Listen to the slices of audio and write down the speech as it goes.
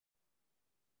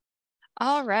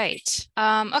All right.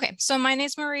 Okay, so my name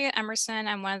is María Emerson.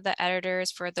 I'm one of the editors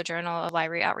for the Journal of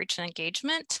Library Outreach and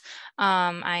Engagement.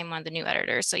 I'm one of the new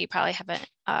editors, so you probably haven't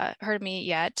heard of me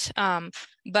yet.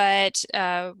 But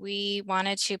we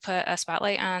wanted to put a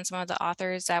spotlight on some of the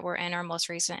authors that were in our most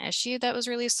recent issue that was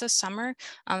released this summer.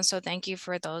 So thank you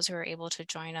for those who are able to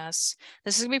join us.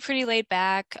 This is gonna be pretty laid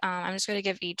back. I'm just gonna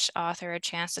give each author a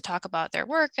chance to talk about their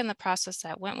work and the process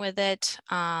that went with it,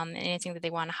 and anything that they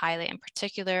want to highlight in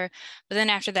particular. But then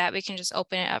after that, we can just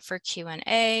open it up for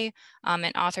Q&A,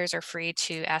 and authors are free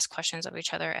to ask questions of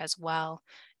each other as well,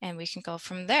 and we can go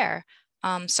from there.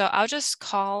 So I'll just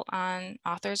call on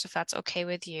authors if that's okay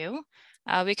with you.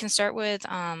 We can start with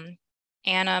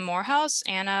Anna Moorhouse.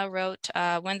 Anna wrote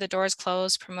When the Doors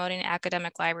Close, Promoting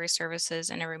Academic Library Services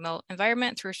in a Remote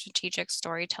Environment Through Strategic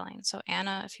Storytelling. So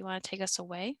Anna, if you want to take us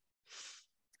away.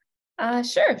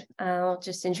 Sure. I'll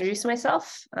just introduce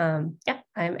myself. Yeah,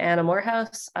 I'm Anna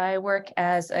Moorhouse. I work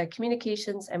as a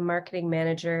communications and marketing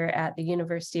manager at the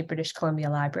University of British Columbia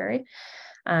Library.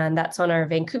 And that's on our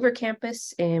Vancouver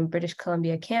campus in British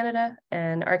Columbia, Canada.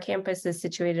 And our campus is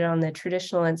situated on the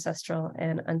traditional, ancestral,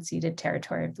 and unceded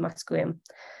territory of the Musqueam.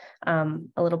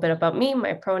 A little bit about me,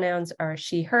 my pronouns are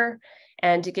she, her.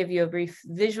 And to give you a brief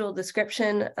visual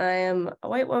description, I am a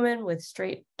white woman with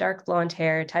straight dark blonde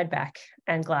hair tied back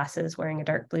and glasses, wearing a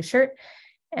dark blue shirt.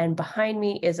 And behind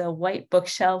me is a white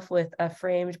bookshelf with a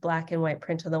framed black and white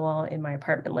print on the wall in my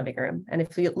apartment living room. And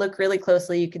if you look really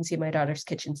closely, you can see my daughter's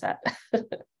kitchen set.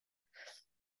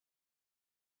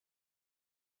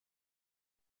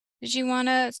 Did you want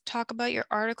to talk about your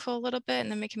article a little bit, and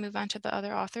then we can move on to the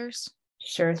other authors?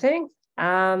 Sure thing.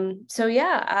 So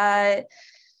yeah,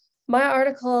 my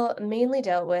article mainly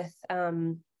dealt with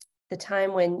the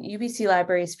time when UBC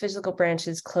Library's physical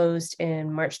branches closed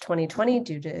in March 2020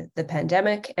 due to the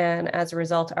pandemic. And as a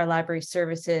result, our library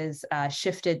services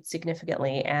shifted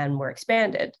significantly and were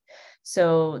expanded.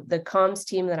 So the comms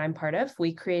team that I'm part of,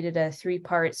 we created a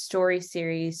 3-part story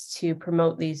series to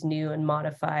promote these new and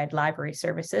modified library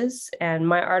services. And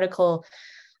my article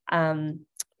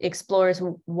explores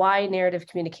why narrative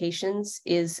communications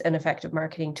is an effective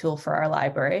marketing tool for our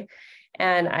library.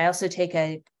 And I also take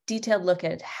a detailed look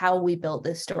at how we built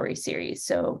this story series.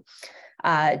 So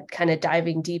kind of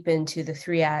diving deep into the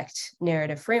 3-act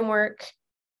narrative framework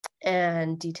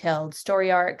and detailed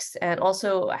story arcs, and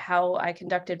also how I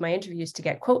conducted my interviews to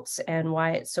get quotes and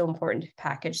why it's so important to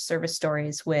package service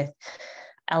stories with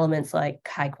elements like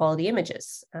high quality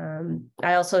images.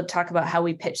 I also talk about how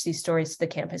we pitch these stories to the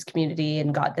campus community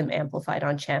and got them amplified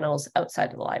on channels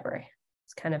outside of the library.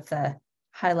 It's kind of the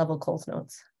high level Coles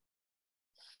notes.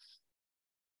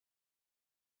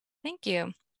 Thank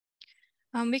you.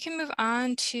 We can move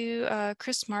on to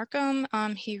Chris Marcum.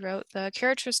 He wrote The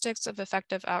Characteristics of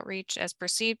Effective Outreach as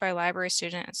Perceived by Library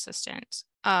Student Assistants.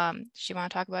 Do you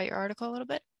want to talk about your article a little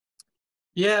bit?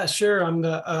 Yeah, sure. I'm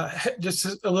the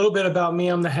just a little bit about me.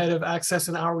 I'm the head of Access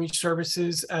and Outreach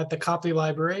Services at the Copley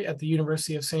Library at the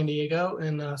University of San Diego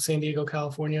in San Diego,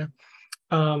 California.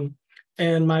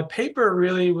 And my paper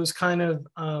really was kind of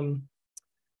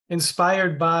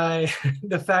inspired by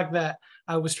the fact that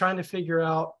I was trying to figure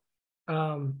out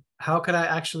how could I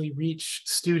actually reach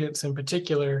students in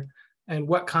particular, and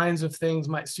what kinds of things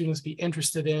might students be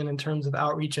interested in terms of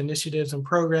outreach initiatives and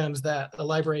programs that the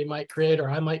library might create or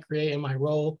I might create in my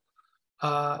role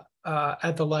at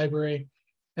the library.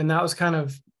 And that was kind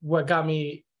of what got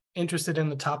me interested in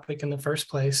the topic in the first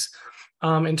place.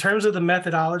 In terms of the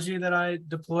methodology that I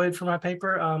deployed for my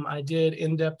paper, I did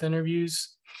in-depth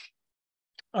interviews,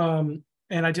 and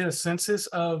I did a census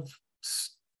of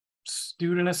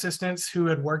student assistants who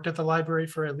had worked at the library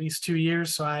for at least 2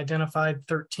 years. So I identified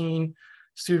 13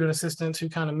 student assistants who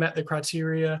kind of met the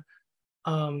criteria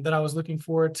that I was looking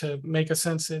for to make a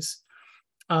census,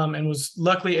 and was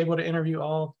luckily able to interview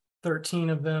all 13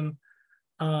 of them.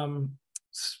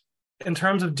 In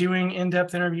terms of doing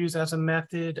in-depth interviews as a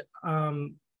method,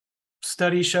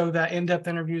 studies show that in-depth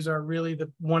interviews are really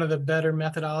one of the better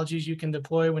methodologies you can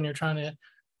deploy when you're trying to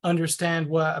understand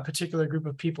what a particular group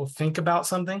of people think about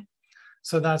something.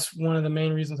 So that's one of the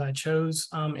main reasons I chose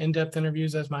in-depth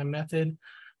interviews as my method.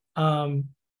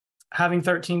 Having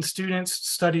 13 students,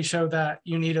 studies show that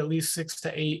you need at least 6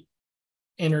 to 8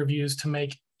 interviews to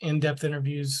make in-depth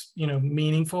interviews,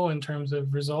 meaningful in terms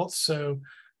of results. So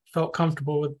felt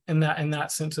comfortable in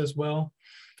that sense as well.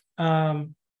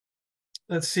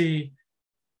 Let's see.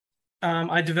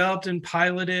 I developed and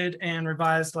piloted and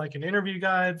revised like an interview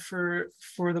guide for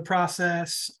the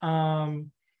process.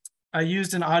 I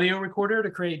used an audio recorder to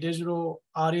create digital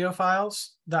audio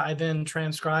files that I then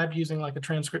transcribed using like a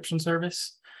transcription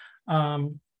service.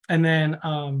 And then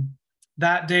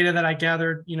that data that I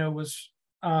gathered, was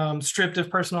stripped of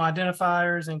personal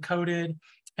identifiers and coded.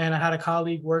 And I had a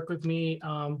colleague work with me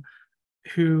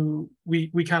who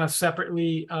we kind of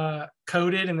separately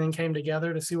coded and then came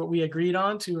together to see what we agreed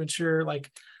on to ensure like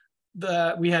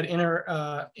we had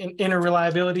inner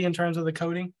reliability in terms of the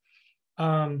coding.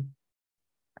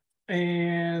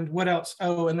 And what else?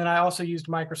 Oh, and then I also used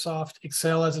Microsoft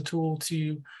Excel as a tool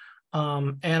to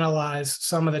analyze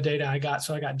some of the data I got.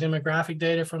 So I got demographic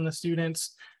data from the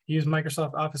students, used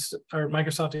Microsoft Office or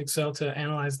Microsoft Excel to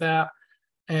analyze that,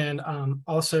 and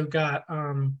also got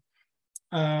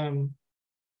I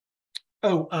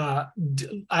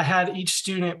had each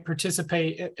student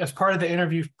participate as part of the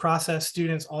interview process.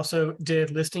 Students also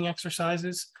did listing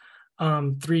exercises,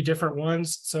 3 different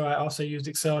ones. So I also used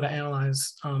Excel to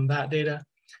analyze that data.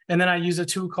 And then I used a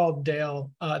tool called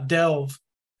Delve,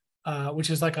 which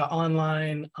is like an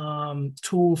online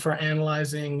tool for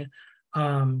analyzing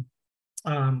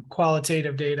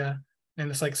qualitative data.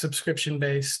 And it's like subscription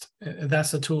based.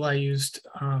 That's the tool I used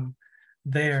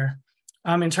there.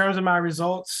 In terms of my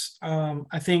results,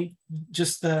 I think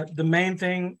just the main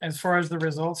thing as far as the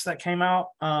results that came out,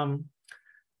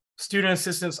 student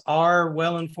assistants are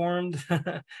well informed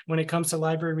when it comes to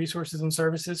library resources and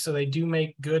services. So they do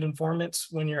make good informants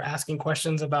when you're asking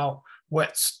questions about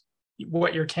what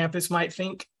your campus might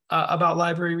think about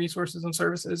library resources and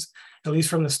services, at least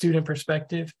from the student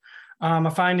perspective.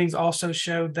 My findings also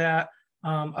showed that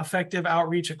effective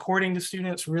outreach, according to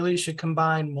students, really should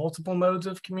combine multiple modes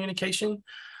of communication.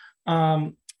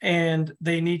 And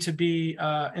they need to be,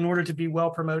 in order to be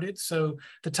well promoted. So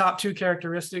the top 2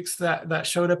 characteristics that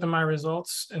showed up in my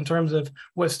results in terms of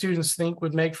what students think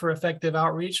would make for effective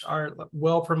outreach are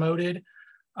well promoted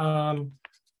and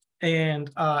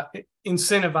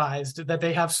incentivized, that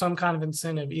they have some kind of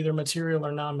incentive, either material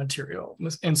or non-material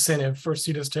incentive for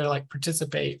students to like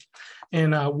participate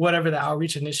in whatever the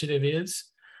outreach initiative is.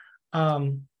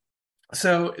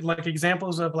 So like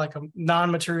examples of like a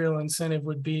non-material incentive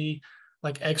would be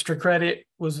like extra credit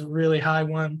was a really high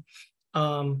one,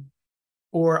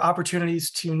 or opportunities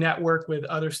to network with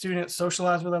other students,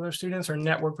 socialize with other students, or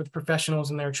network with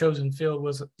professionals in their chosen field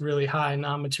was really high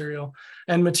non-material.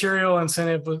 And material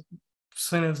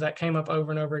incentives that came up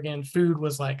over and over again, food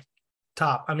was like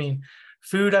top. I mean,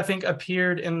 food I think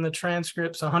appeared in the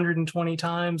transcripts 120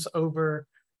 times over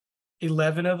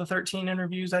 11 of the 13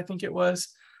 interviews, I think it was.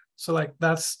 So like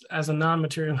that's as a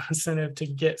non-material incentive to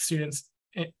get students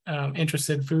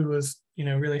interested. Food was,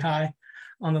 really high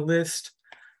on the list.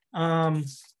 And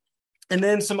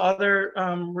then some other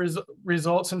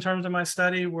results in terms of my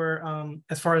study were,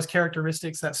 as far as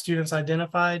characteristics that students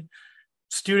identified,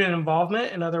 student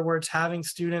involvement, in other words, having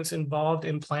students involved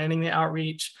in planning the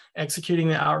outreach, executing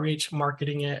the outreach,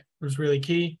 marketing it was really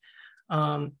key.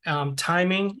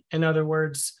 Timing, in other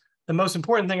words, the most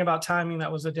important thing about timing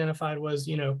that was identified was,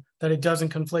 that it doesn't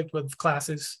conflict with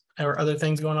classes or other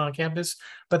things going on campus.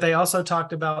 But they also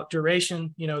talked about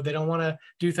duration. They don't want to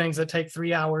do things that take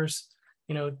 3 hours,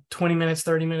 20 minutes,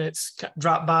 30 minutes,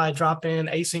 drop by, drop in,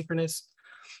 asynchronous.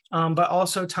 But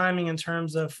also timing in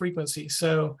terms of frequency.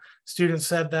 So students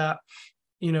said that,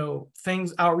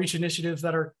 outreach initiatives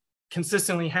that are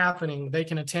consistently happening, they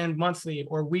can attend monthly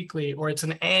or weekly, or it's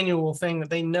an annual thing that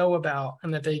they know about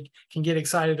and that they can get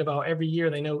excited about every year.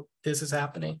 They know this is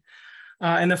happening.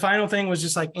 And the final thing was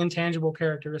just like intangible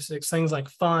characteristics, things like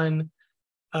fun,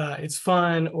 it's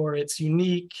fun, or it's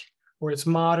unique, or it's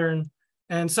modern.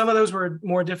 And some of those were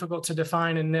more difficult to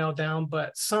define and nail down,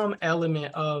 but some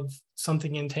element of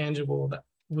something intangible that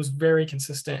was very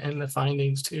consistent in the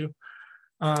findings too.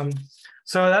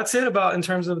 So that's it about in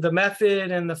terms of the method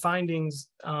and the findings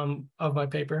of my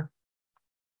paper.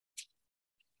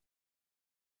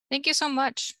 Thank you so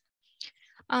much.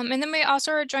 And then we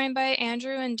also are joined by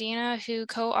Andrew and Dena, who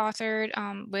co-authored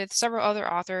with several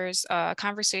other authors a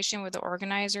conversation with the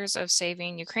organizers of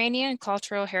Saving Ukrainian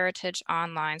Cultural Heritage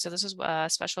Online. So this is a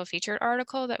special featured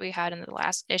article that we had in the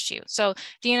last issue. So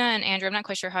Dena and Andrew, I'm not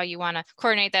quite sure how you want to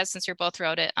coordinate that since you're both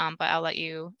wrote it, but I'll let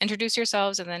you introduce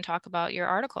yourselves and then talk about your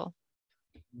article.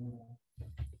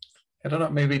 I don't know,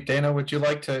 maybe Dena, would you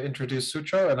like to introduce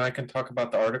SUCHO and I can talk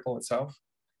about the article itself?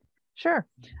 Sure.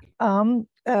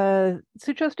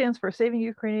 SUCHO stands for Saving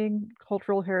Ukrainian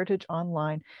Cultural Heritage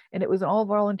Online, and it was an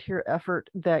all-volunteer effort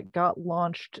that got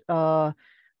launched on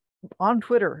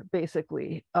Twitter,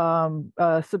 basically.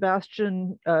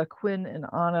 Sebastian, Quinn, and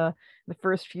Anna, the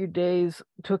first few days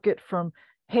took it from,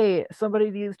 hey,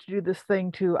 somebody needs to do this thing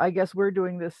too. I guess we're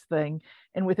doing this thing.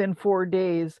 And within 4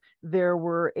 days, there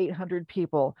were 800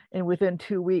 people. And within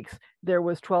 2 weeks, there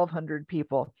was 1,200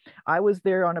 people. I was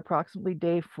there on approximately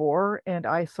day 4, and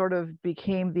I sort of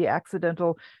became the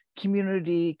accidental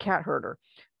community cat herder,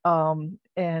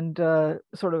 and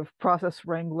sort of process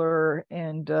wrangler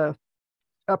and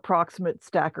approximate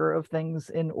stacker of things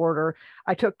in order.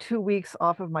 I took 2 weeks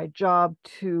off of my job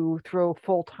to throw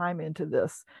full time into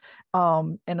this.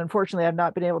 And unfortunately, I've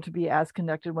not been able to be as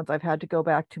connected once I've had to go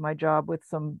back to my job with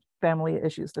some family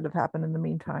issues that have happened in the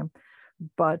meantime.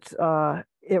 But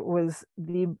it was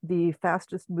the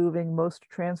fastest moving, most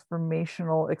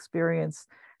transformational experience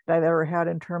that I've ever had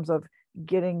in terms of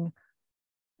getting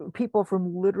people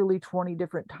from literally 20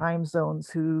 different time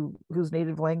zones whose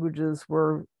native languages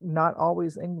were not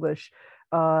always English,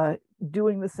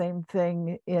 doing the same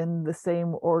thing in the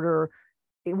same order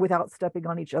without stepping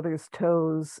on each other's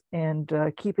toes, and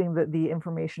keeping the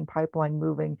information pipeline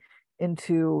moving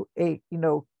into a,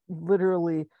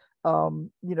 literally,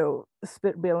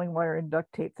 spit baling wire and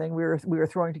duct tape thing we were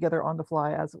throwing together on the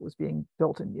fly as it was being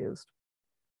built and used.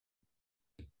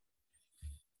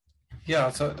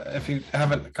 Yeah, so if you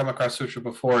haven't come across SUCHO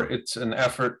before, it's an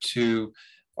effort to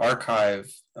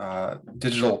archive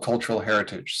digital cultural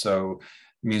heritage. So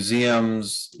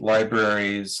museums,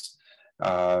 libraries,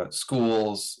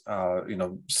 schools,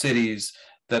 cities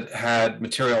that had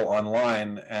material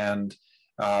online. And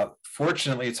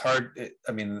fortunately, it's hard.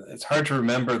 It's hard to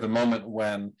remember the moment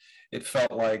when it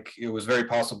felt like it was very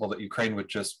possible that Ukraine would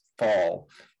just fall,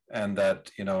 and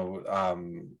that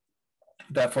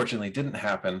that fortunately didn't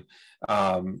happen.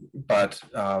 But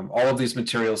all of these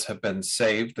materials have been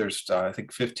saved. There's, I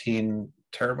think, 15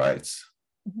 terabytes.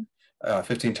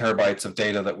 15 terabytes of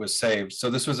data that was saved. So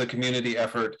this was a community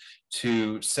effort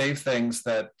to save things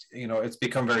that, it's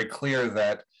become very clear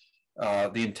that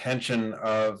the intention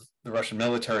of the Russian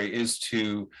military is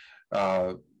to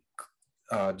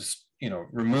just,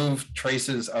 remove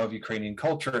traces of Ukrainian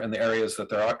culture in the areas that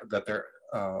they're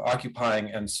occupying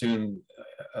and soon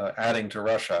adding to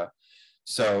Russia.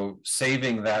 So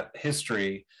saving that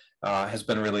history has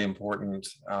been really important,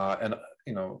 and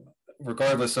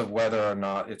regardless of whether or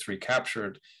not it's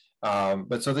recaptured.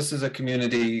 But so this is a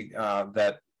community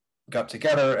that got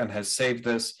together and has saved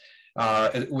this.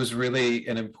 It was really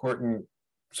an important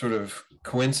sort of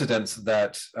coincidence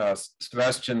that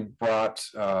Sebastian brought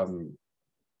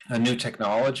a new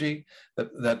technology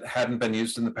that hadn't been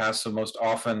used in the past. So most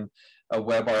often a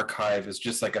web archive is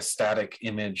just like a static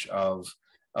image of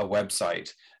a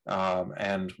website.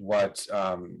 And what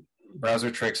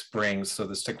BrowserTrix brings, so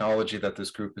this technology that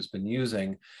this group has been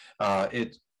using,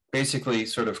 it basically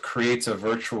sort of creates a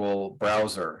virtual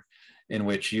browser in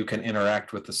which you can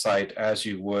interact with the site as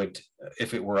you would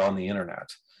if it were on the internet.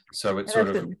 So it's sort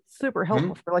of super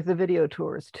helpful for like the video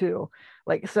tours too.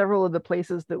 Like several of the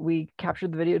places that we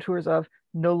captured the video tours of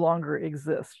no longer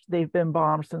exist. They've been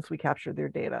bombed since we captured their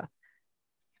data.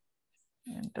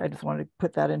 And I just wanted to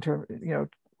put that into,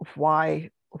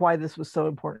 why this was so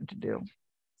important to do.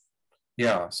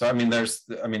 Yeah, so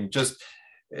just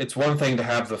it's one thing to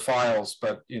have the files,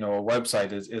 but a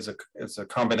website is a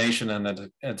combination,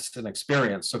 and it's an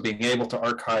experience. So being able to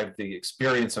archive the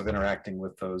experience of interacting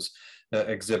with those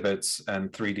exhibits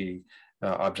and 3D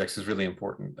objects is really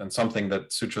important, and something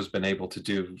that SUCHO has been able to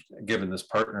do given this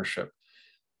partnership.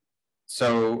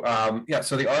 So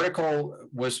so the article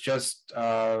was just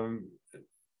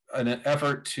an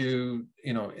effort to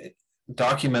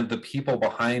document the people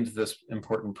behind this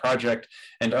important project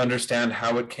and understand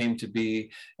how it came to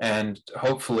be, and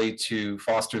hopefully to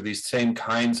foster these same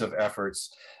kinds of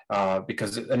efforts,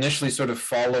 because it initially sort of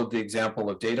followed the example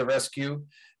of data rescue,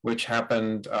 which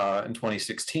happened in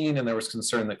 2016, and there was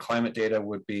concern that climate data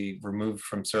would be removed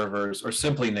from servers or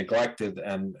simply neglected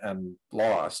and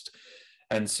lost.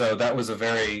 And so that was a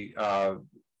very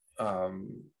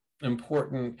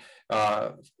important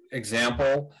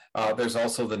example. There's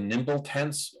also the nimble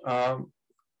tense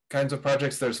kinds of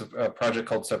projects. There's a project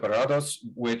called Separados,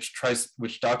 which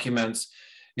documents,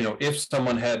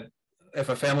 if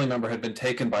a family member had been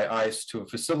taken by ICE to a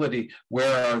facility,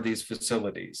 where are these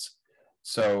facilities?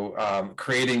 So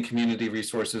creating community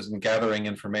resources and gathering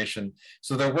information.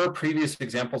 So there were previous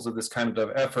examples of this kind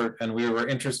of effort, and we were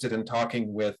interested in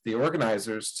talking with the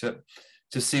organizers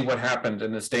to see what happened.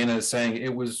 And as Dena is saying,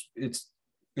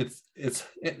 it's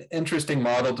an interesting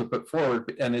model to put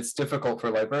forward, and it's difficult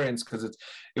for librarians because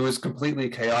it was completely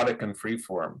chaotic and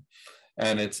freeform.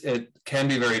 And it can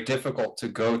be very difficult to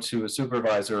go to a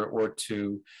supervisor or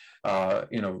to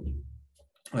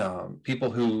people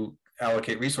who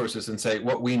allocate resources and say,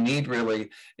 what we need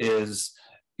really is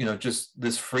just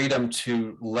this freedom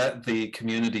to let the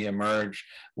community emerge,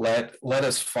 let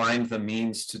us find the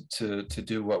means to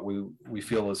do what we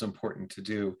feel is important to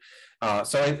do.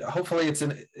 So hopefully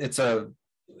it's a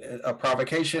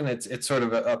provocation. It's sort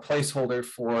of a placeholder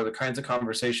for the kinds of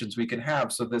conversations we can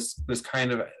have. So this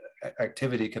kind of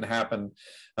activity can happen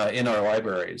in our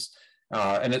libraries.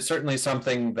 And it's certainly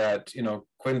something that,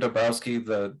 Quinn Dabrowski,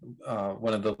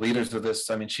 one of the leaders of this,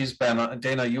 I mean, she's been on,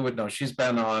 Dena, you would know, she's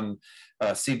been on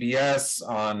CBS,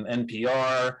 on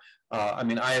NPR. I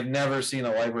mean, I have never seen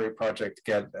a library project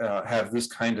have this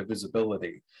kind of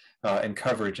visibility and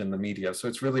coverage in the media. So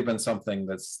it's really been something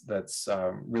that's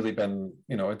really been,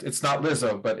 it's not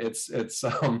Lizzo, but it's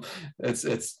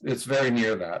very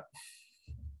near that.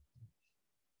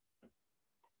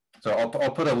 So I'll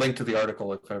put a link to the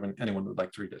article if anyone would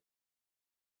like to read it.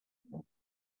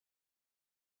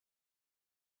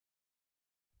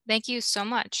 Thank you so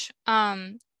much.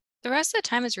 The rest of the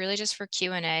time is really just for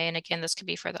Q&A. And again, this could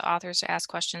be for the authors to ask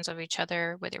questions of each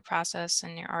other with your process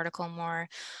and your article more.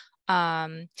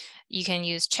 You can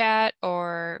use chat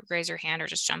or raise your hand or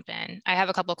just jump in. I have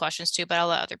a couple of questions too, but I'll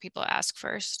let other people ask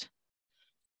first.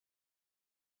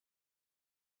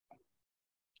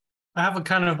 I have a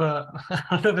kind of I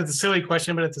don't know if it's a silly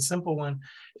question, but it's a simple one.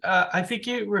 I think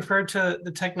you referred to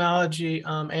the technology,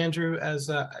 Andrew, as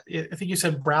I think you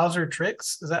said browser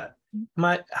tricks. Is that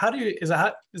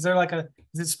is there like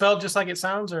is it spelled just like it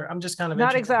sounds, or I'm just kind of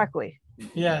not exactly.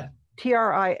 Yeah.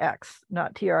 TRIX,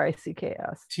 not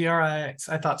TRICKS. TRIX.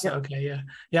 I thought so. Yep. Okay.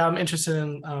 Yeah. I'm interested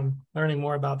in learning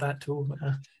more about that tool.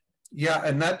 Yeah,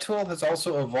 and that tool has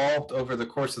also evolved over the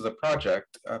course of the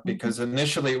project because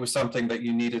initially it was something that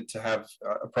you needed to have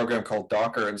a program called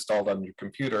Docker installed on your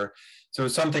computer. So it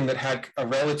was something that had a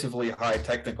relatively high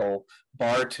technical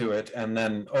bar to it. And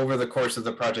then over the course of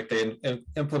the project, they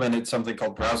implemented something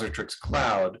called BrowserTrix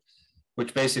Cloud,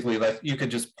 which basically you could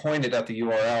just point it at the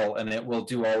URL and it will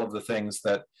do all of the things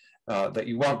that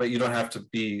you want, but you don't have to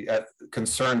be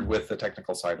concerned with the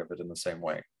technical side of it in the same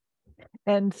way.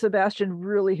 And Sebastian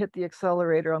really hit the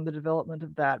accelerator on the development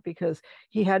of that because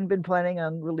he hadn't been planning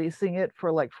on releasing it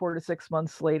for like 4 to 6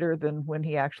 months later than when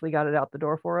he actually got it out the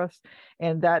door for us.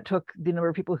 And that took the number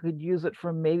of people who could use it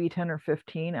from maybe 10 or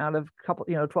 15 out of a couple,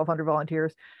 1,200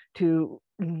 volunteers to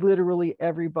literally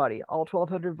everybody, all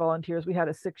 1,200 volunteers. We had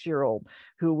a 6-year-old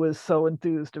who was so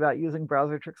enthused about using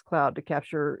BrowserTrix Cloud to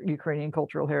capture Ukrainian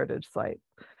cultural heritage site.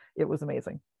 It was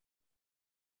amazing.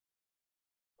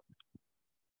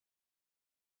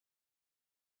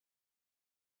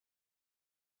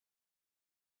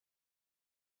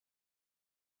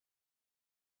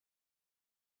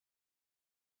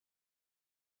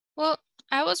 Well,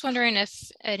 I was wondering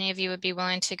if any of you would be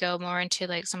willing to go more into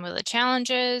like some of the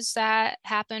challenges that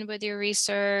happened with your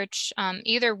research,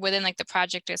 either within like the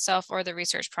project itself or the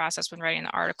research process when writing the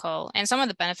article, and some of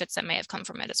the benefits that may have come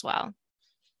from it as well.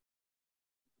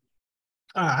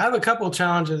 I have a couple of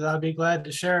challenges I'd be glad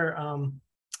to share.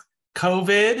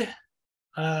 COVID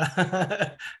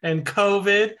and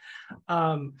COVID,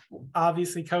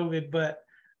 obviously COVID, but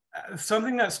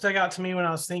something that stuck out to me when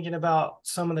I was thinking about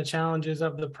some of the challenges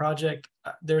of the project,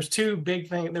 there were two big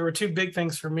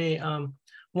things for me.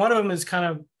 One of them is kind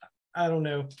of, I don't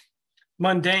know,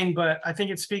 mundane, but I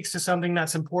think it speaks to something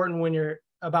that's important when you're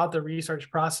about the research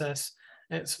process,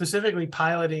 and specifically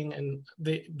piloting and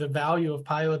the value of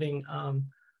piloting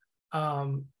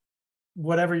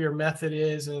whatever your method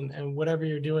is and whatever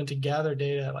you're doing to gather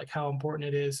data, like how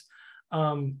important it is.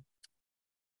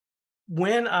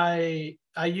 When I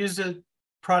used a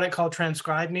product called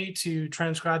Transcribe Me to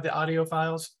transcribe the audio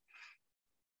files.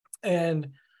 And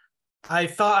I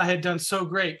thought I had done so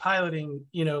great piloting,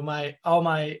 all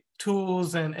my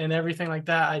tools and everything like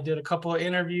that. I did a couple of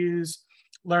interviews,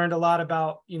 learned a lot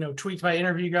about, tweaked my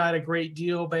interview guide a great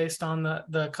deal based on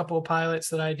the couple of pilots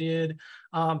that I did,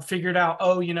 figured out,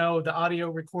 the audio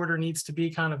recorder needs to be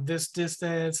kind of this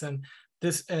distance and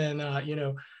this, and,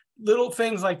 little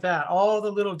things like that, all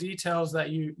the little details that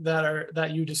you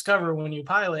discover when you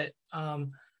pilot,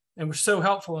 and were so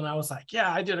helpful. And I was like,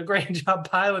 yeah, I did a great job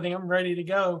piloting. I'm ready to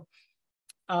go.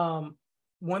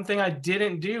 One thing I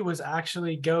didn't do was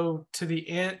actually go to the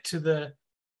end, to the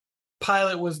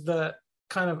pilot was the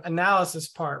kind of analysis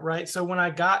part, right? So when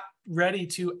I got ready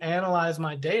to analyze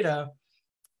my data,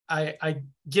 I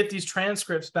get these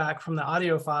transcripts back from the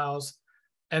audio files,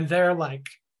 and they're like,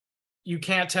 you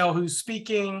can't tell who's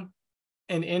speaking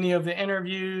in any of the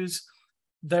interviews.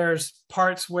 There's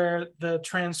parts where the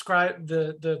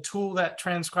tool that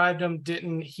transcribed them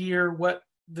didn't hear what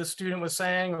the student was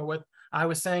saying or what I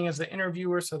was saying as the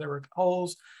interviewer, so there were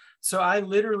holes. So I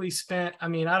literally spent, I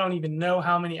don't even know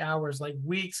how many hours, like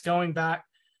weeks, going back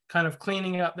kind of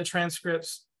cleaning up the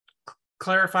transcripts,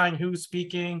 clarifying who's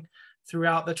speaking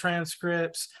throughout the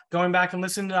transcripts, going back and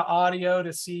listening to audio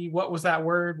to see what was that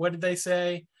word, what did they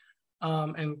say,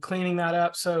 and cleaning that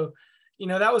up. So, you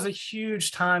know, that was a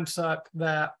huge time suck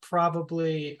that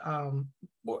probably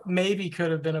maybe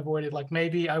could have been avoided. Like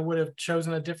maybe I would have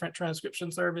chosen a different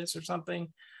transcription service or something,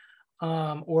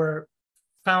 or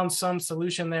found some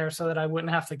solution there so that I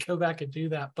wouldn't have to go back and do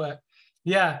that. But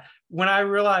yeah, when I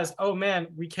realized, oh man,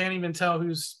 we can't even tell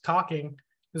who's talking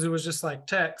because it was just like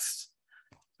text,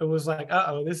 it was like,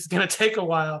 uh-oh, this is going to take a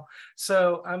while.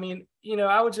 So, I mean, you know,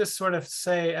 I would just sort of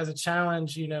say as a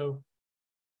challenge, you know,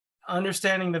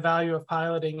 understanding the value of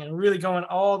piloting and really going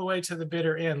all the way to the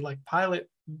bitter end, like pilot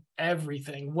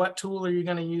everything. What tool are you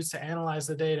going to use to analyze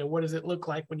the data? What does it look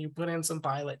like when you put in some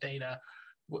pilot data?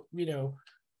 You know,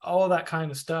 all that kind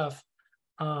of stuff.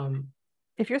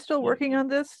 If you're still working on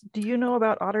this, do you know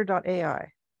about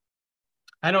Otter.ai?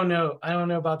 I don't know. I don't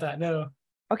know about that. No.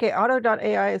 Okay,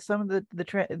 Otter.ai is some of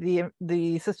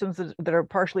the systems that are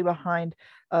partially behind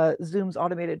Zoom's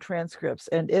automated transcripts,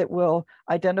 and it will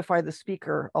identify the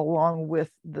speaker along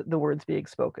with the words being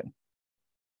spoken.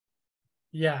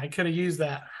 Yeah, I could have used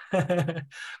that.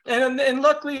 and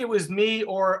luckily it was me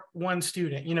or one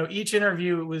student. You know, each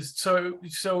interview was so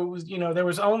it was, you know, there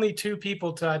was only 2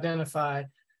 people to identify.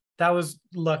 That was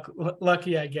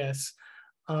lucky, I guess,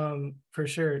 for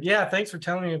sure. Yeah, thanks for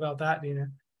telling me about that, Dena.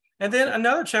 And then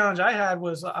another challenge I had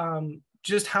was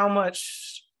just how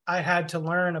much I had to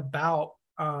learn about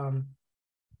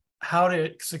how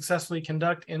to successfully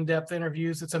conduct in-depth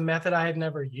interviews. It's a method I had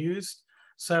never used.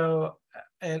 So,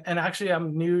 and actually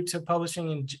I'm new to publishing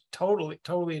in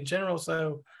totally in general.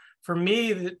 So for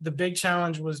me, the big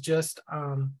challenge was just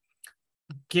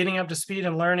getting up to speed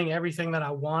and learning everything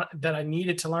that I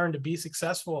needed to learn to be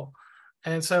successful.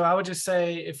 And so I would just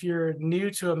say, if you're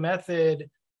new to a method,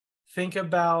 think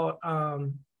about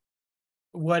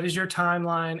what is your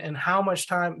timeline and how much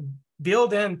time,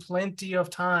 build in plenty of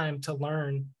time to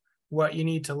learn what you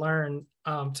need to learn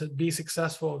to be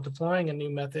successful deploying a new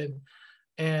method.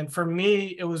 And for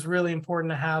me, it was really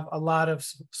important to have a lot of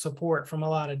support from a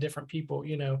lot of different people,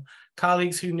 you know,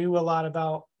 colleagues who knew a lot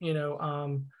about, you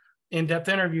know, in-depth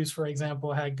interviews, for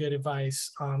example, had good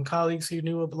advice. Colleagues who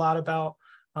knew a lot about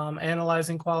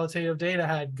analyzing qualitative data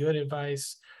had good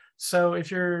advice. So if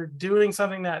you're doing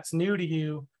something that's new to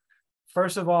you,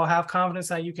 first of all, have confidence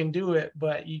that you can do it,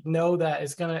 but you know that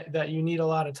that you need a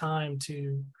lot of time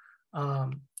to,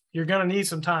 you're gonna need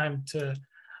some time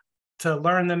to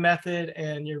learn the method,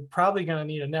 and you're probably gonna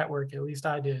need a network, at least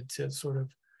I did, to sort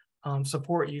of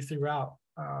support you throughout.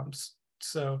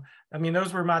 So, I mean,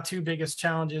 those were my 2 biggest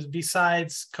challenges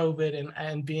besides COVID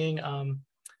and being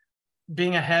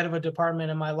ahead of a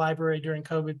department in my library during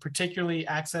COVID, particularly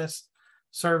access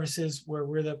services, where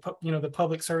we're the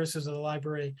public services of the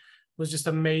library, was just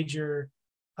a major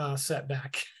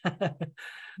setback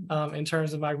in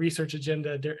terms of my research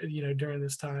agenda, during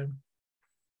this time.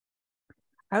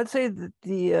 I would say that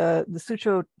the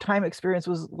SUCHO time experience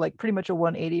was like pretty much a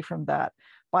 180 from that.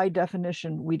 By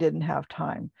definition, we didn't have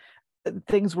time.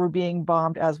 Things were being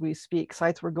bombed as we speak.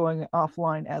 Sites were going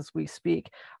offline as we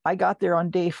speak. I got there on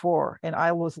day 4 and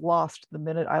I was lost the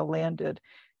minute I landed.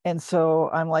 And so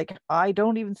I'm like, I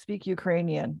don't even speak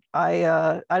Ukrainian.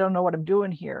 I don't know what I'm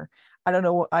doing here. I don't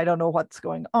know what's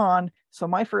going on. So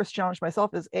my first challenge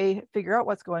myself is A, figure out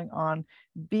what's going on.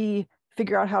 B,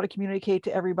 figure out how to communicate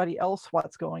to everybody else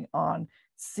what's going on.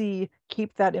 C,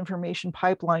 keep that information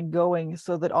pipeline going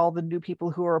so that all the new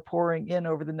people who are pouring in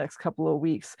over the next couple of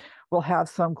weeks will have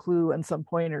some clue and some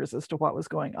pointers as to what was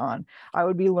going on. I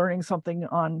would be learning something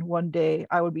on one day.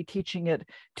 I would be teaching it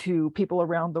to people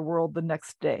around the world the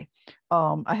next day.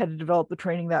 I had to develop the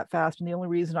training that fast. And the only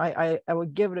reason I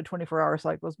would give it a 24-hour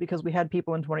cycle is because we had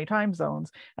people in 20 time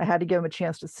zones. I had to give them a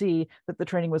chance to see that the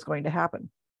training was going to happen.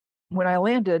 When I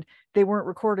landed, they weren't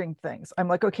recording things. I'm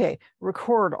like, okay,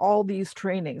 record all these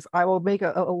trainings. I will make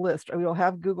a list. We will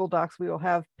have Google Docs. We will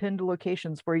have pinned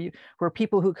locations where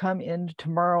people who come in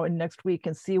tomorrow and next week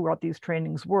can see what these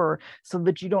trainings were, so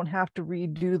that you don't have to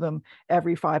redo them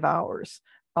every 5 hours.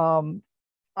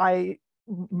 My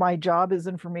job is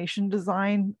information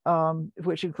design,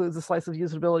 which includes a slice of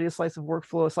usability, a slice of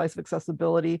workflow, a slice of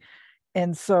accessibility.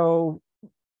 And so,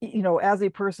 you know, as a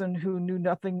person who knew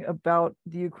nothing about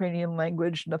the Ukrainian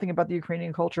language, nothing about the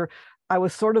Ukrainian culture, I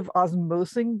was sort of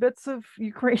osmosing bits of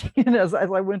Ukrainian as I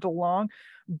went along.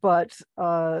 But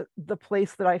the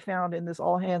place that I found in this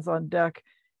all hands on deck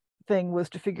thing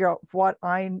was to figure out what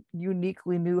I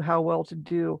uniquely knew how well to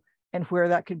do and where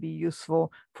that could be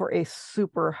useful for a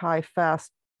super high,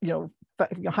 fast,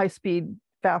 high speed,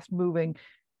 fast moving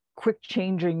quick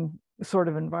changing sort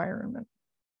of environment.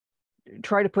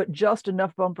 Try to put just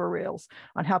enough bumper rails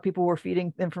on how people were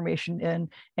feeding information in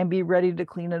and be ready to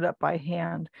clean it up by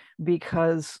hand,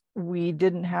 because we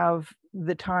didn't have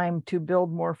the time to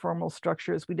build more formal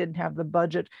structures. We didn't have the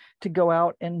budget to go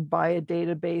out and buy a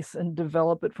database and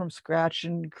develop it from scratch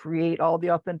and create all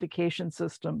the authentication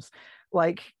systems.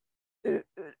 Like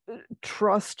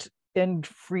trust and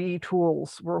free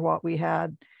tools were what we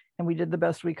had, and we did the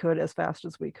best we could as fast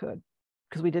as we could,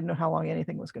 because we didn't know how long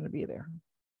anything was going to be there.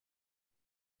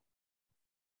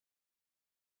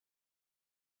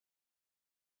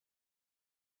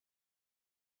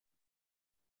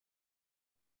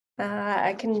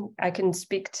 I can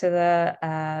speak to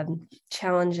the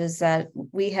challenges that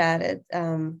we had.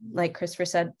 Like Christopher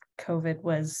said, COVID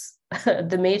was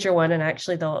the major one, and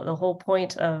actually the whole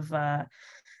point of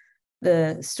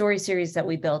the story series that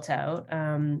we built out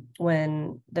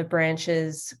when the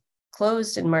branches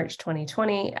closed in March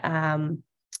 2020.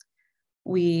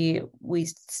 We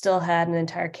still had an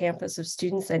entire campus of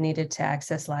students that needed to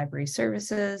access library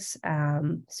services.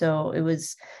 So it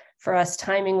was, for us,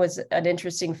 timing was an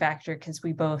interesting factor, because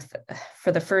we both,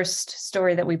 for the first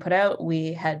story that we put out,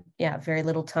 we had very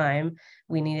little time.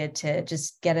 We needed to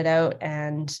just get it out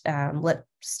and let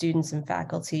students and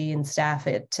faculty and staff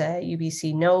at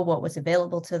UBC know what was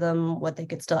available to them, what they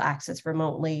could still access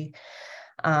remotely,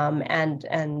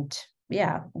 and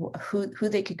who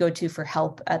they could go to for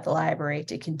help at the library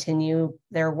to continue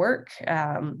their work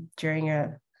during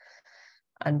a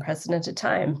unprecedented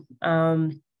time.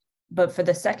 But for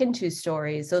the second two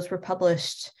stories, those were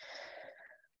published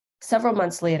several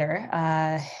months later,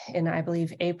 in, I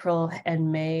believe, April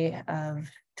and May of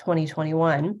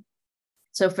 2021.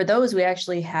 So for those, we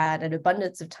actually had an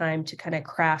abundance of time to kind of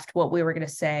craft what we were going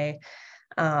to say.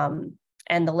 And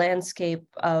the landscape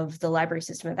of the library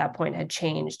system at that point had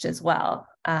changed as well.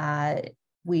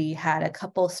 We had a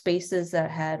couple spaces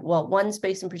that had, well, one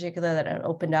space in particular that had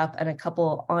opened up, and a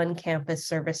couple on-campus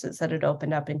services that had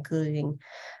opened up, including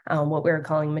what we were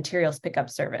calling materials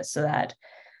pickup service, so that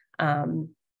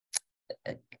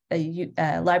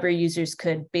library users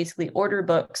could basically order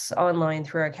books online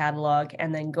through our catalog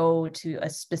and then go to a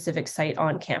specific site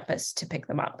on campus to pick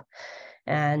them up.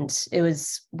 And it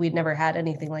was, we'd never had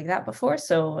anything like that before.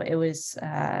 So it was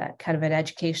kind of an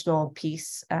educational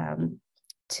piece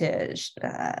to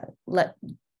let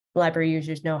library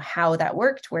users know how that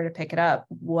worked, where to pick it up,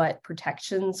 what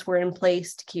protections were in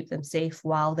place to keep them safe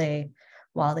while they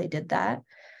did that.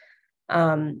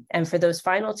 And for those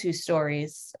final two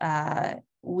stories,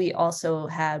 we also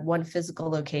had one physical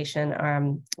location,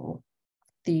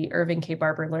 the Irving K.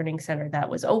 Barber Learning Center, that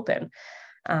was open.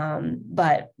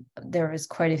 But there was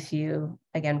quite a few,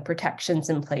 again, protections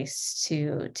in place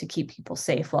to keep people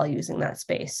safe while using that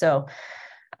space. So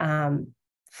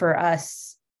for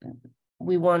us,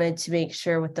 we wanted to make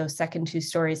sure with those second two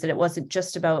stories that it wasn't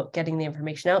just about getting the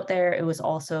information out there. It was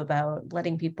also about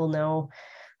letting people know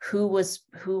who was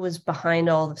behind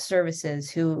all the services,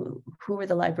 who were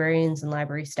the librarians and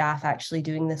library staff actually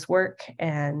doing this work,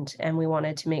 and we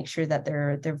wanted to make sure that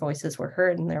their voices were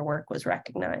heard and their work was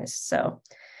recognized. So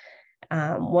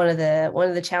one of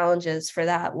the challenges for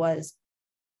that was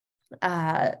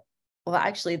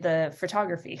actually the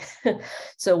photography.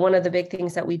 So one of the big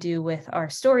things that we do with our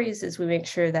stories is we make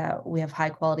sure that we have high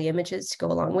quality images to go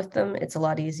along with them. It's a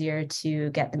lot easier to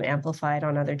get them amplified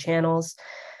on other channels.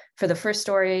 For the first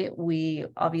story, we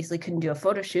obviously couldn't do a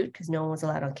photo shoot because no one was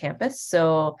allowed on campus.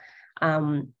 So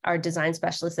our design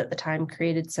specialist at the time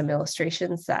created some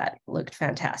illustrations that looked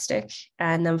fantastic.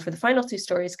 And then for the final two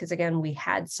stories, because again, we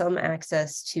had some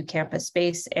access to campus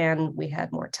space and we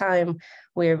had more time,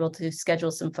 we were able to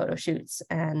schedule some photo shoots.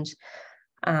 And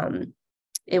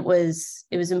it was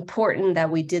important that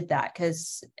we did that,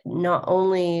 because not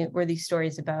only were these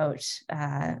stories about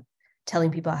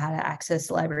telling people how to access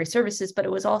library services, but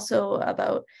it was also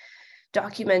about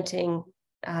documenting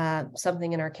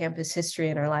something in our campus history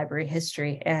and our library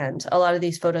history. And a lot of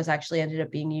these photos actually ended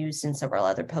up being used in several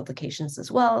other publications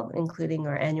as well, including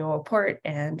our annual report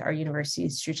and our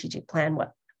university's strategic plan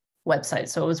website.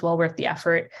 So it was well worth the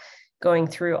effort going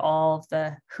through all of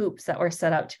the hoops that were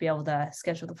set up to be able to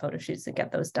schedule the photo shoots and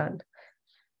get those done.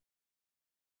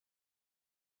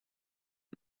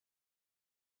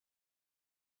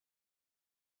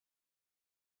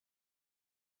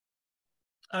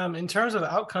 In terms of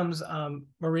outcomes,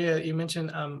 Maria, you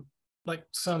mentioned like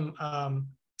some,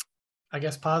 I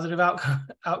guess, positive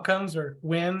outcomes or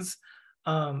wins.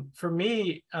 For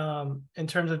me, in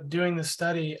terms of doing the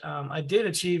study, I did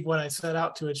achieve what I set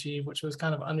out to achieve, which was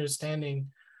kind of understanding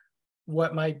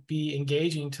what might be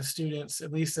engaging to students,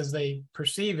 at least as they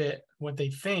perceive it, what they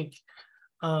think.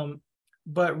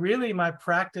 But really my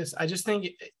practice, I just think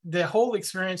the whole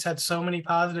experience had so many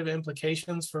positive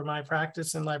implications for my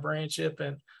practice in librarianship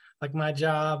and like my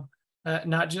job,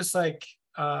 not just like,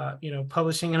 you know,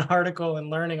 publishing an article and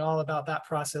learning all about that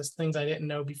process, things I didn't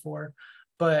know before,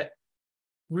 but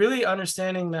really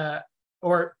understanding that,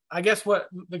 or I guess what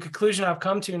the conclusion I've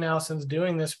come to now since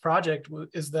doing this project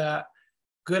is that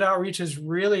good outreach is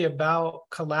really about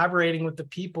collaborating with the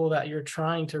people that you're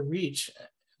trying to reach.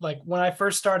 Like when I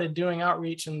first started doing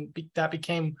outreach and that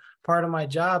became part of my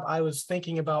job, I was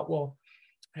thinking about, well,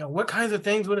 you know, what kinds of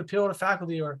things would appeal to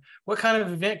faculty, or what kind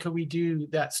of event could we do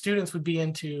that students would be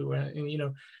into, and you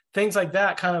know, things like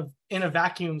that, kind of in a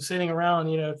vacuum, sitting around,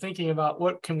 you know, thinking about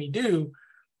what can we do.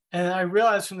 And I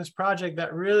realized from this project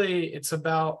that really it's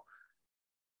about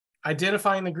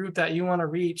identifying the group that you want to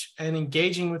reach and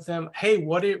engaging with them. Hey,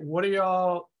 what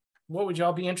would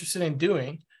y'all be interested in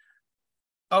doing?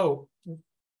 Oh,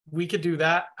 we could do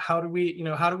that. How do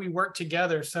we work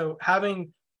together? So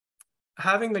having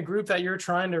the group that you're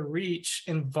trying to reach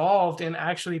involved in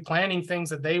actually planning things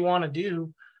that they want to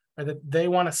do, or that they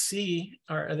want to see,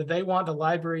 or that they want the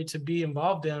library to be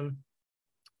involved in,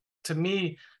 to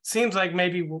me seems like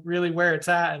maybe really where it's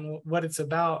at and what it's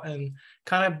about, and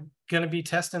kind of going to be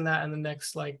testing that in the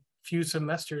next like few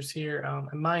semesters here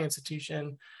at my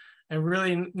institution, and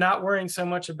really not worrying so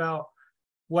much about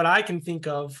what I can think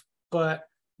of, but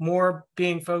more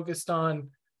being focused on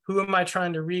who am I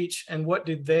trying to reach, and what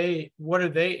are they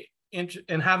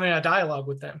and having a dialogue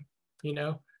with them. You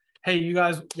know, hey,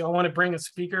 y'all want to bring a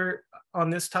speaker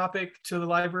on this topic to the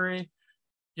library?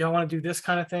 Y'all want to do this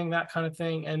kind of thing, that kind of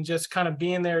thing, and just kind of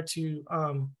being there to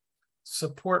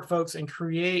support folks and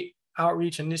create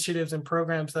outreach initiatives and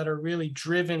programs that are really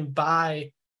driven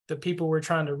by the people we're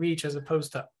trying to reach, as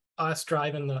opposed to us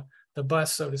driving the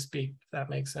bus, so to speak, if that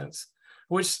makes sense.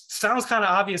 Which sounds kind of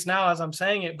obvious now as I'm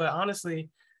saying it, but honestly,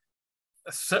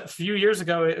 a few years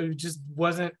ago, it just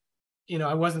wasn't, you know,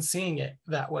 I wasn't seeing it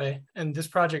that way. And this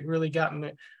project really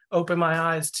opened my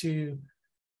eyes to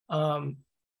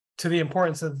the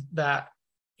importance of that,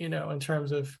 you know, in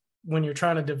terms of when you're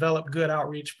trying to develop good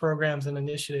outreach programs and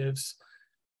initiatives,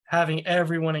 having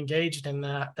everyone engaged in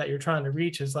that you're trying to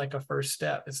reach is like a first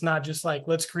step. It's not just like,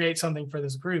 let's create something for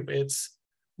this group. It's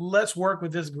let's work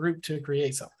with this group to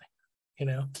create something, you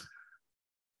know?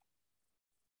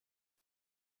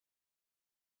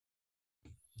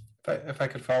 If I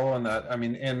could follow on that, I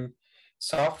mean, in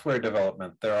software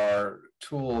development, there are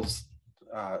tools,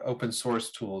 open source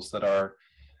tools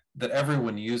that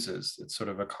everyone uses. It's sort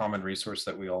of a common resource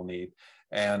that we all need.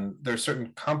 And there are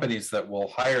certain companies that will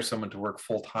hire someone to work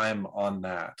full time on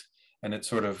that. And it's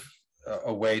sort of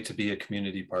a way to be a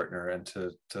community partner and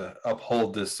to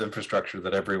uphold this infrastructure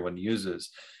that everyone uses.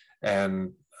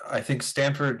 And I think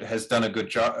Stanford has done a good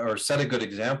job, or set a good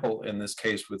example in this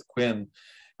case with Quinn,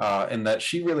 in that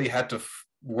she really had to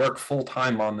work full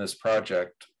time on this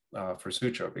project for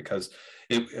SUCHO, because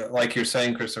it, like you're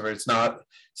saying, Christopher, it's not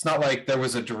like there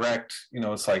was a direct, you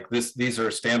know, it's like these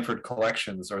are Stanford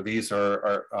collections, or these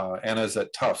are Anna's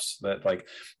at Tufts, that like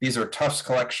these are Tufts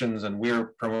collections and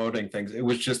we're promoting things. It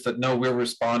was just that, no, we're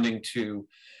responding to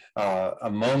a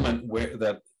moment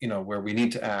where we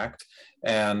need to act,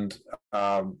 and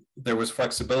there was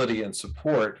flexibility and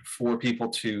support for people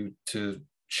to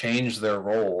change their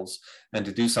roles and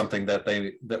to do something that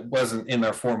wasn't in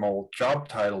their formal job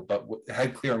title, but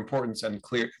had clear importance and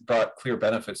brought clear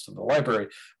benefits to the library,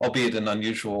 albeit in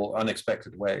unusual,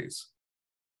 unexpected ways.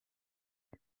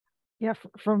 Yeah,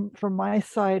 from my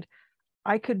side,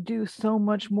 I could do so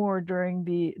much more during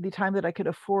the time that I could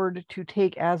afford to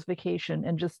take as vacation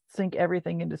and just sink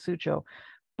everything into SUCHO.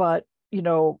 But you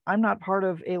know, I'm not part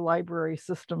of a library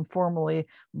system formally.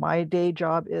 My day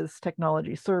job is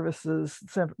technology services,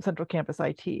 central campus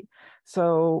IT.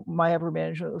 So my upper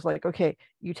management was like, okay,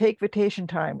 you take vacation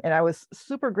time. And I was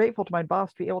super grateful to my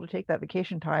boss to be able to take that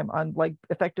vacation time on like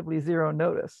effectively zero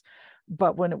notice.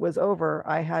 But when it was over,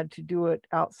 I had to do it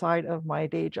outside of my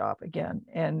day job again.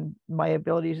 And my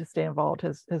ability to stay involved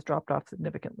has dropped off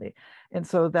significantly. And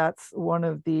so that's one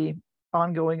of the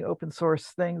ongoing open source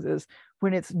things, is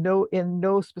when it's in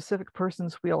no specific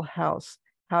person's wheelhouse,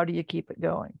 how do you keep it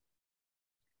going?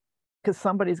 Because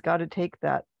somebody's got to take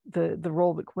that, the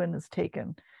role that Quinn has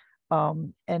taken.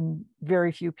 And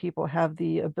very few people have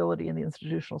the ability and the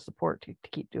institutional support to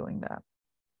keep doing that.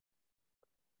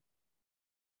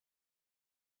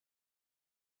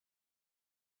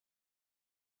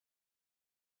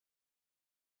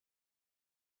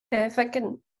 Yeah, if I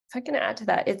can add to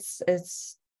that,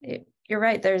 you're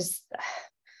right. There's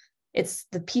it's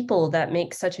the people that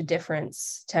make such a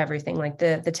difference to everything. Like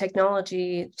the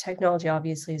technology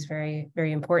obviously is very,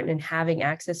 very important, and having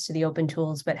access to the open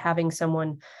tools, but having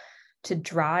someone to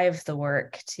drive the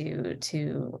work,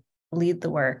 to lead the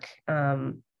work.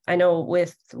 I know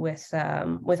with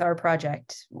our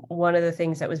project, one of the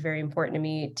things that was very important to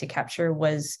me to capture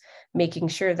was making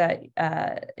sure that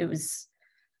it was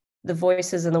the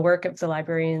voices and the work of the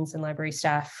librarians and library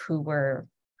staff who were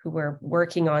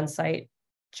working on site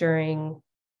during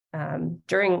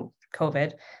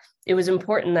COVID. It was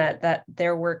important that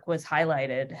their work was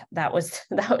highlighted. That was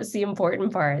the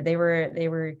important part. They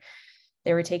were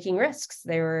taking risks.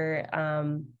 They were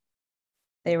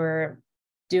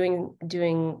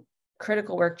doing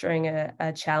critical work during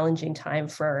a challenging time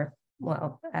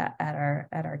at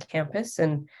our campus.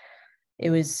 And it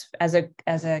was, as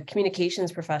a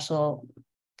communications professional,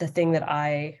 the thing that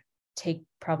I take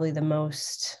probably the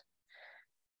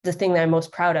thing that I'm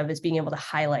most proud of is being able to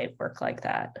highlight work like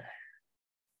that.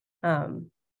 But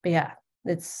yeah,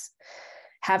 it's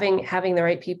having the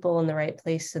right people in the right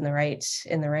place in the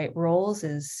right roles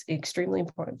is extremely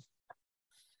important.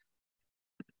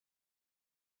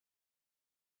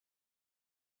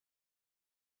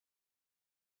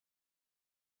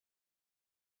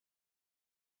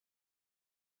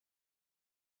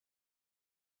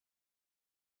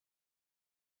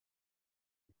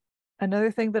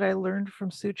 Another thing that I learned from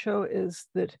SUCHO is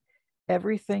that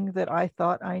everything that I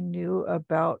thought I knew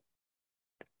about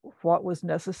what was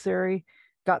necessary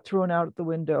got thrown out the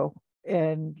window,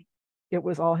 and it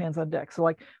was all hands on deck. So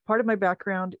like, part of my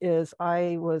background is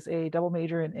I was a double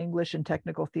major in English and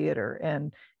technical theater,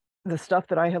 and the stuff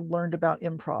that I had learned about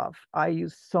improv, I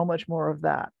used so much more of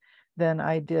that than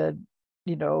I did,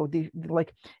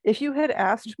 like, if you had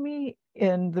asked me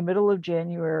in the middle of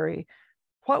January,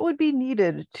 what would be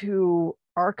needed to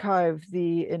archive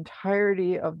the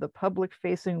entirety of the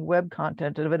public-facing web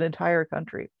content of an entire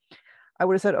country, I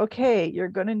would have said, okay, you're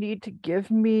going to need to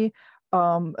give me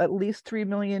at least $3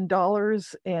 million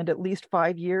and at least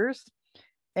 5 years.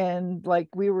 And like,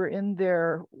 we were in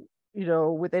there,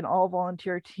 with an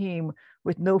all-volunteer team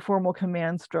with no formal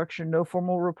command structure, no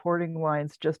formal reporting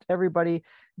lines, just everybody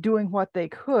doing what they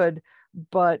could.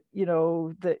 But it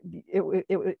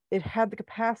had the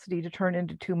capacity to turn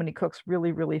into too many cooks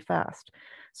really, really fast.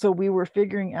 So we were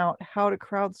figuring out how to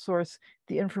crowdsource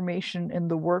the information in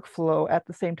the workflow at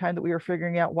the same time that we were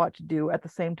figuring out what to do, at the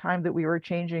same time that we were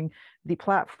changing the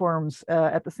platforms,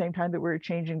 at the same time that we were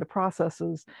changing the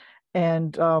processes.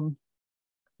 And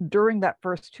during that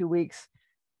first 2 weeks,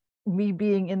 me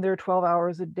being in there 12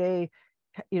 hours a day,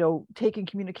 taking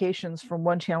communications from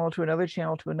one channel to another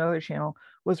channel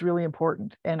was really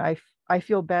important. And I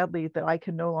feel badly that I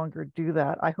can no longer do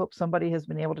that. I hope somebody has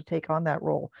been able to take on that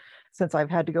role since I've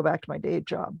had to go back to my day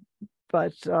job.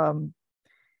 But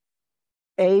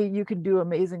A, you can do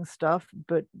amazing stuff,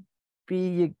 but B,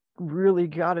 you really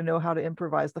got to know how to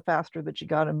improvise the faster that you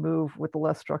got to move with the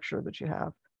less structure that you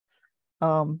have.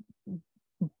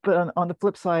 But on the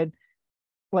flip side,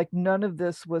 like, none of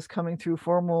this was coming through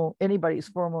anybody's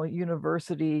formal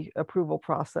university approval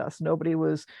process. Nobody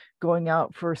was going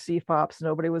out for CFOPs.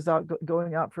 Nobody was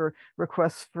going out for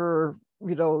requests for,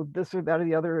 this or that or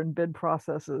the other, and bid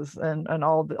processes and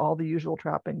all the usual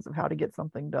trappings of how to get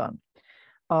something done.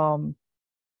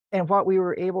 And what we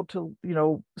were able to,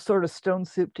 sort of stone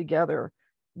soup together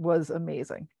was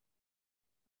amazing.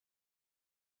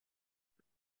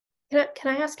 Can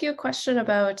I ask you a question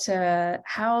about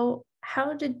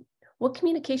what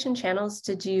communication channels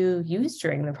did you use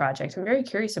during the project? I'm very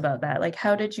curious about that. Like,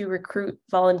 how did you recruit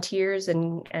volunteers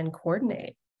and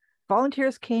coordinate?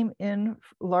 Volunteers came in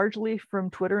largely from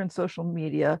Twitter and social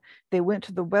media. They went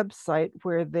to the website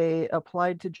where they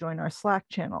applied to join our Slack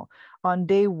channel. On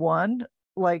day one,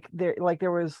 there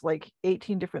was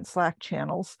 18 different Slack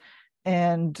channels,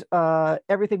 and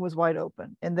everything was wide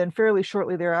open. And then fairly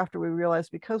shortly thereafter, we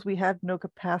realized because we had no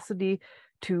capacity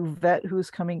to vet who's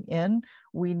coming in,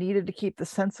 we needed to keep the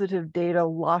sensitive data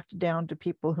locked down to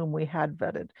people whom we had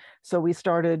vetted. So we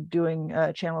started doing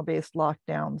channel-based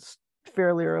lockdowns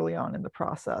fairly early on in the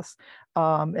process.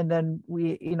 And then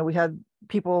we had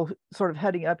people sort of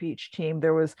heading up each team.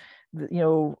 There was,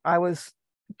 I was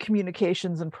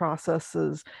communications and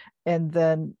processes, and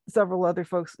then several other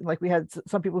folks, like we had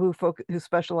some people who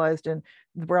specialized in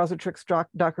the Browsertrix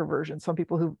Docker version, some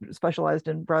people who specialized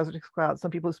in Browsertrix Cloud,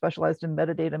 some people who specialized in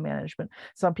metadata management,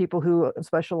 some people who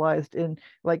specialized in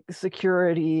like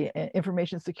security,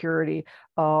 information security.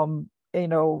 Some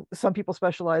people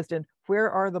specialized in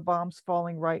where are the bombs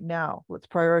falling right now? Let's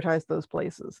prioritize those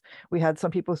places. We had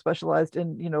some people who specialized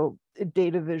in,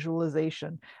 data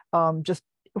visualization, just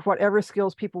whatever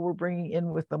skills people were bringing in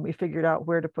with them, we figured out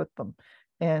where to put them,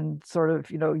 and sort of,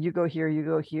 you go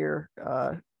here,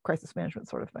 crisis management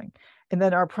sort of thing. And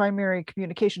then our primary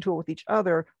communication tool with each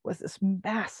other was this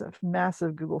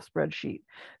massive Google spreadsheet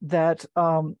that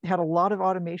had a lot of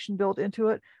automation built into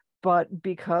it. But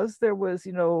because there was,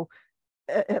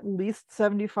 at least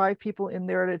 75 people in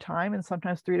there at a time, and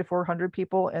sometimes 300 to 400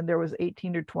 people, and there was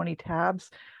 18 or 20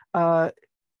 tabs,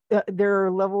 there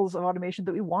are levels of automation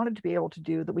that we wanted to be able to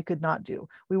do that we could not do.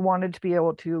 We wanted to be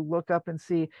able to look up and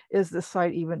see, is this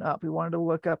site even up? We wanted to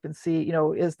look up and see,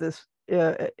 is this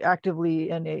actively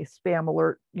in a spam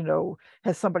alert,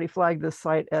 has somebody flagged this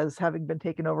site as having been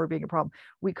taken over, being a problem?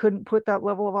 We couldn't put that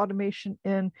level of automation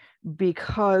in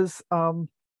because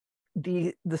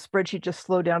the spreadsheet just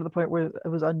slowed down to the point where it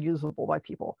was unusable by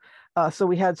people. So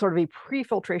we had sort of a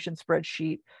pre-filtration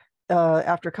spreadsheet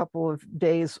after a couple of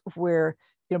days where,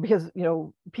 because,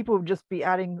 people would just be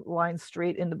adding lines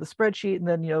straight into the spreadsheet, and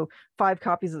then, 5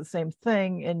 copies of the same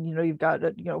thing. And, you've got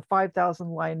a, 5,000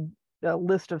 line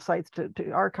list of sites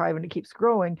to archive, and it keeps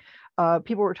growing.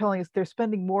 People were telling us they're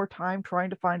spending more time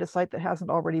trying to find a site that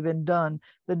hasn't already been done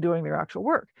than doing their actual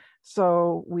work.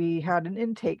 So we had an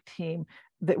intake team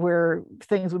where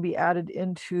things would be added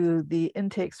into the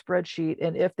intake spreadsheet,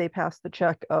 and if they pass the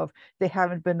check of they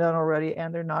haven't been done already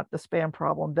and they're not the spam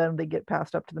problem, then they get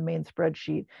passed up to the main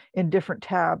spreadsheet in different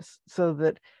tabs, so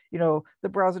that the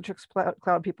Browsertrix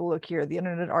Cloud people look here, the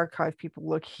Internet Archive people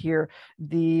look here,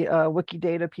 the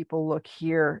Wikidata people look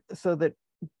here, so that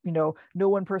no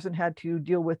one person had to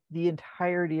deal with the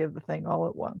entirety of the thing all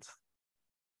at once.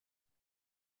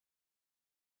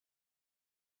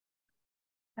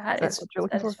 That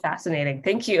is fascinating.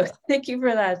 Thank you. Thank you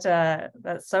for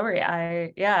that summary.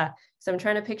 So I'm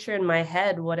trying to picture in my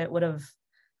head what it would have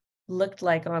looked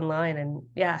like online, and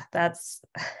yeah,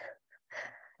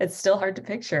 it's still hard to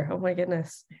picture. Oh my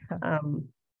goodness.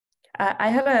 I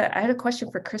had a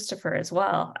question for Christopher as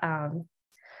well.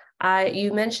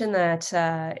 You mentioned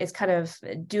that it's kind of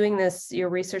doing this, your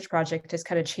research project has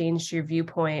kind of changed your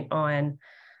viewpoint on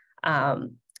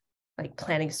like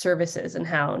planning services, and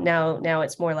how now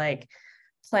it's more like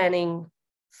planning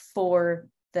for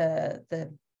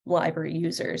the library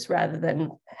users rather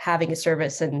than having a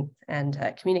service and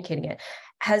communicating it.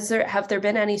 Have there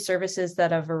been any services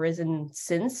that have arisen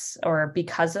since or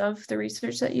because of the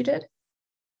research that you did?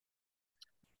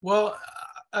 Well,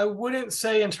 I wouldn't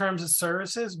say in terms of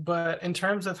services, but in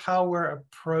terms of how we're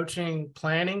approaching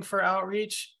planning for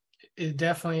outreach, it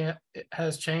definitely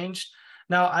has changed.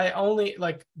 Now,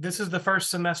 this is the first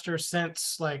semester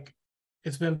since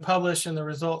it's been published and the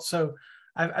results. So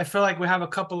I feel like we have a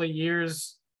couple of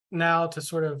years now to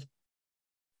sort of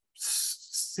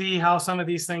see how some of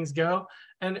these things go.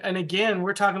 And again,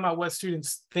 we're talking about what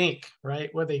students think, right?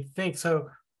 What they think. So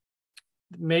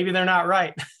maybe they're not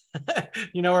right,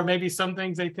 or maybe some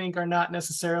things they think are not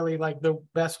necessarily like the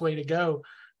best way to go.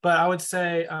 But I would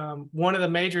say one of the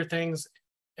major things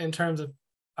in terms of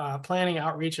planning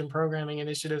outreach and programming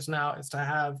initiatives now is to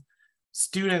have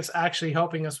students actually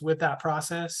helping us with that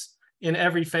process in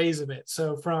every phase of it.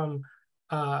 So from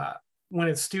when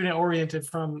it's student oriented,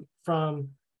 from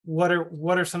what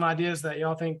are some ideas that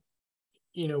y'all think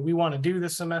we want to do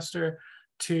this semester,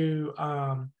 to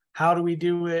how do we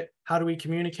do it, how do we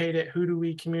communicate it, who do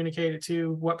we communicate it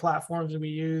to, what platforms do we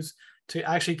use, to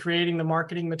actually creating the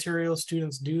marketing materials.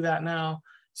 Students do that now.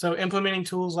 So implementing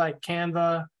tools like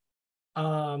Canva,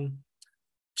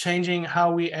 changing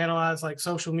how we analyze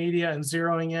social media and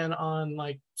zeroing in on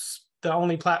the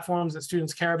only platforms that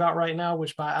students care about right now,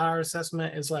 which by our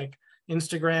assessment is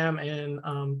Instagram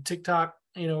and TikTok,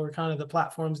 are kind of the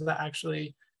platforms that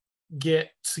actually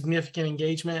get significant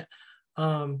engagement.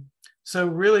 So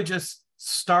really just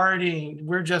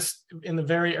we're just in the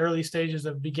very early stages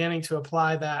of beginning to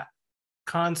apply that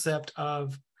concept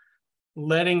of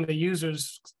letting the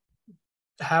users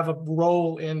have a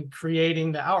role in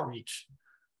creating the outreach.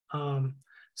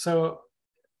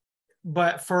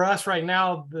 But for us right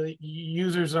now, the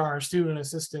users are our student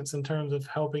assistants in terms of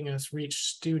helping us reach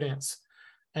students.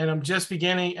 And I'm just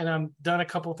beginning, and I'm done a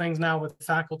couple of things now with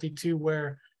faculty too,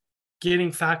 where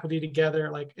getting faculty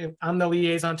together, I'm the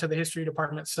liaison to the history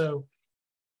department. So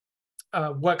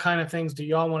what kind of things do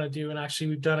y'all want to do? And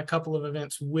actually we've done a couple of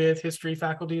events with history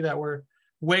faculty that were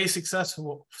way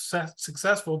successful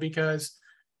because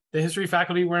the history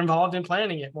faculty were involved in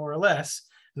planning it more or less,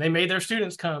 and they made their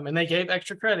students come and they gave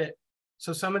extra credit.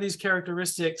 So some of these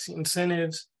characteristics,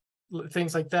 incentives,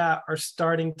 things like that it's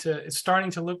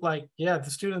starting to look like, yeah, the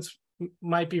students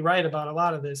might be right about a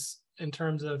lot of this in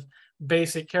terms of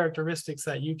basic characteristics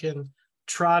that you can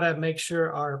try to make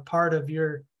sure are part of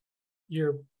your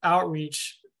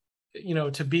outreach you know,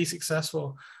 to be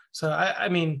successful. So I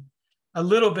mean, a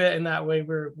little bit in that way,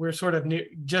 we're sort of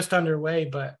just underway,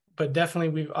 but definitely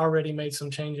we've already made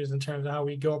some changes in terms of how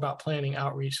we go about planning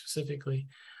outreach specifically.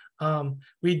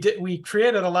 We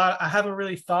created a lot. I haven't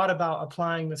really thought about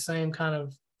applying the same kind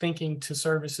of thinking to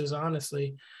services,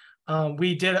 honestly.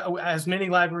 We did, as many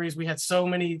libraries, we had so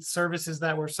many services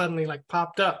that were suddenly like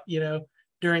popped up, you know,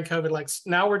 during COVID. Like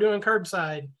now we're doing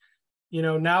curbside, you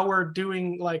know, now we're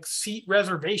doing like seat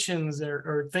reservations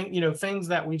or things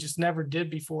that we just never did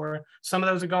before. Some of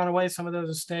those have gone away, some of those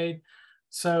have stayed.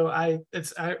 So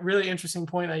it's a really interesting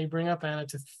point that you bring up, Anna,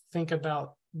 to think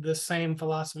about the same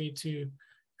philosophy to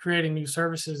creating new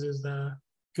services is a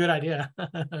good idea.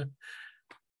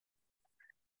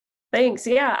 Thanks.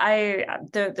 Yeah,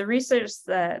 the research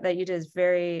that you did is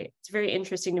it's very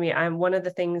interesting to me. One of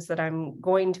the things that I'm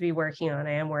going to be working on,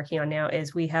 I am working on now,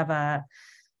 is we have a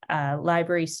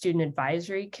library student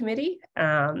advisory committee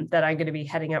that I'm going to be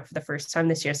heading up for the first time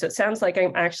this year. So it sounds like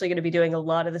I'm actually going to be doing a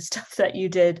lot of the stuff that you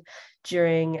did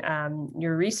during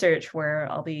your research,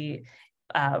 where I'll be,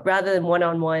 rather than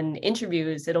one-on-one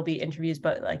interviews, it'll be interviews,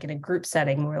 but like in a group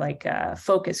setting, more like a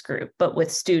focus group, but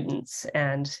with students.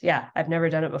 And yeah, I've never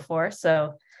done it before.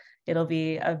 So it'll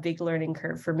be a big learning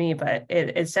curve for me, but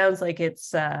it sounds like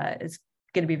it's going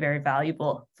to be very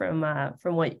valuable from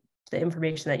what the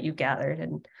information that you gathered.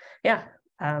 And yeah,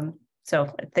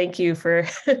 so thank you for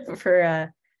the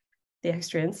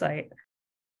extra insight.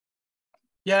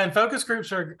 Yeah, and focus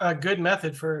groups are a good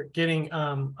method for getting,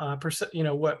 you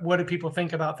know, what do people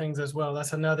think about things as well.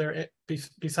 That's another,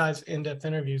 besides in-depth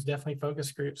interviews, definitely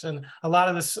focus groups. And a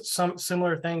lot of some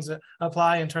similar things that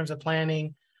apply in terms of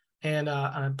planning and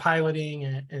piloting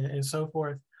and so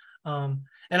forth. And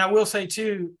I will say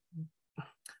too,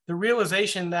 the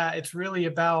realization that it's really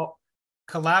about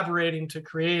collaborating to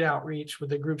create outreach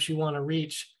with the groups you want to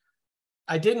reach.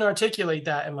 I didn't articulate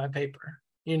that in my paper.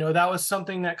 You know, that was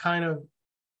something that kind of,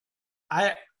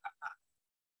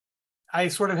 I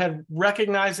sort of had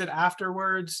recognized it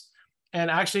afterwards.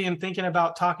 And actually in thinking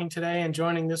about talking today and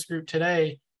joining this group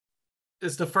today,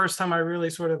 is the first time I really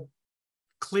sort of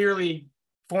clearly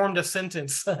formed a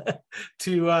sentence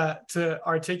to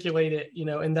articulate it, you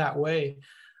know, in that way.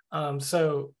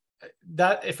 So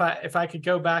that if I could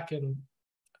go back and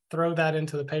throw that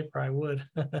into the paper, I would.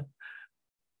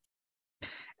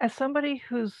 As somebody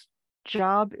whose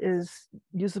job is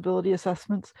usability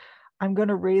assessments, I'm going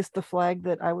to raise the flag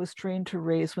that I was trained to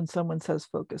raise when someone says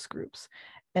focus groups.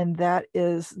 And that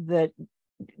is that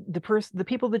the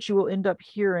people that you will end up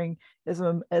hearing as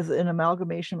an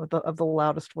amalgamation of the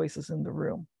loudest voices in the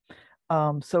room.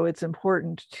 So it's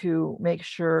important to make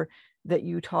sure that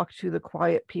you talk to the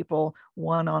quiet people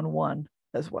one-on-one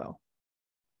as well.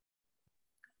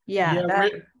 Yeah,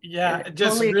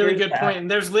 just totally really good point.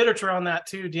 And there's literature on that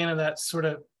too, Dena, that sort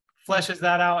of fleshes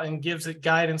that out and gives it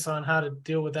guidance on how to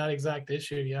deal with that exact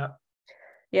issue.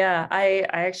 Yeah, I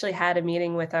actually had a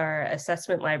meeting with our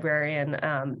assessment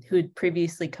librarian who'd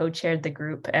previously co-chaired the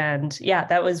group. And yeah,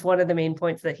 that was one of the main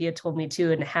points that he had told me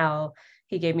too, and how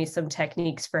he gave me some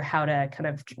techniques for how to kind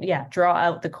of, draw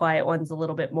out the quiet ones a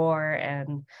little bit more,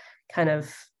 and kind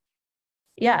of,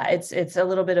 it's a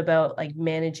little bit about like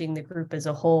managing the group as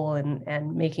a whole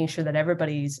and making sure that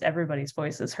everybody's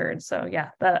voice is heard. So yeah,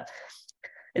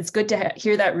 it's good to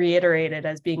hear that reiterated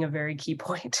as being a very key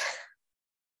point.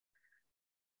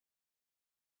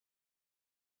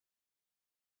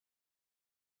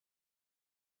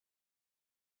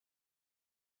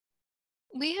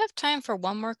 We have time for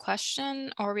one more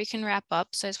question, or we can wrap up.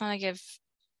 So I just want to give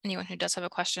anyone who does have a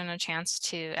question a chance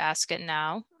to ask it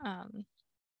now.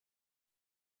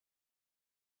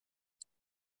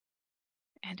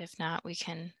 And if not, we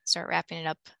can start wrapping it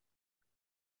up.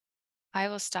 I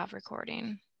will stop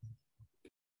recording.